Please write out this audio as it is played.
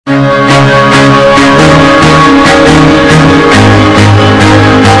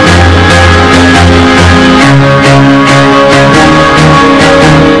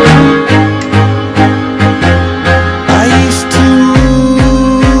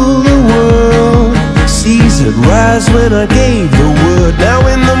when I gave the word. Now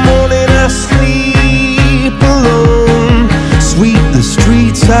in the morning I sleep alone. Sweep the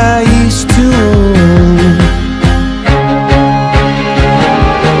streets I used to own.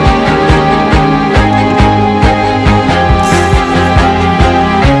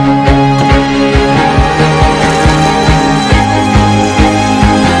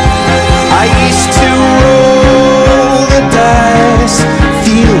 I used to roll the dice,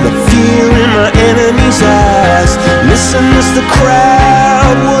 feel the fear in my enemy's eyes, listen as the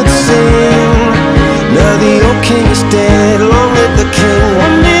crowd would sing. Now the old king is dead, long live the king.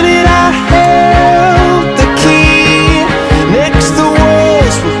 One minute I held the key, next the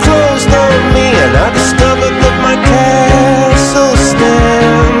walls were closed on me, and I discovered that my castle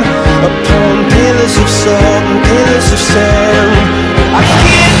stand upon pillars of salt and pillars of sand. I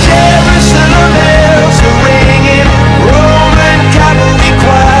hear Jerusalem bells are ringing, Roman cavalry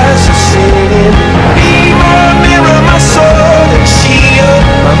choirs are singing. Mirror, my sword and shield,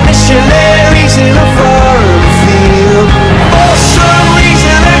 my missionaries in a foreign field. For some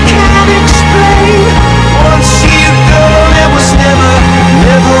reason I can't explain, once you've gone it was never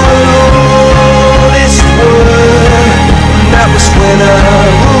an honest word. And that was when I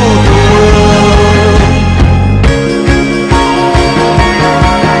ruled the world.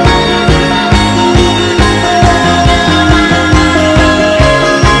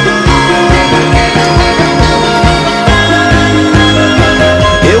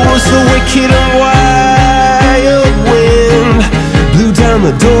 The wicked and wild wind blew down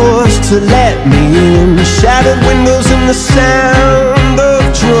the doors to let me in, shattered windows and the sound of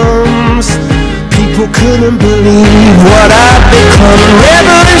drums. People couldn't believe what I'd been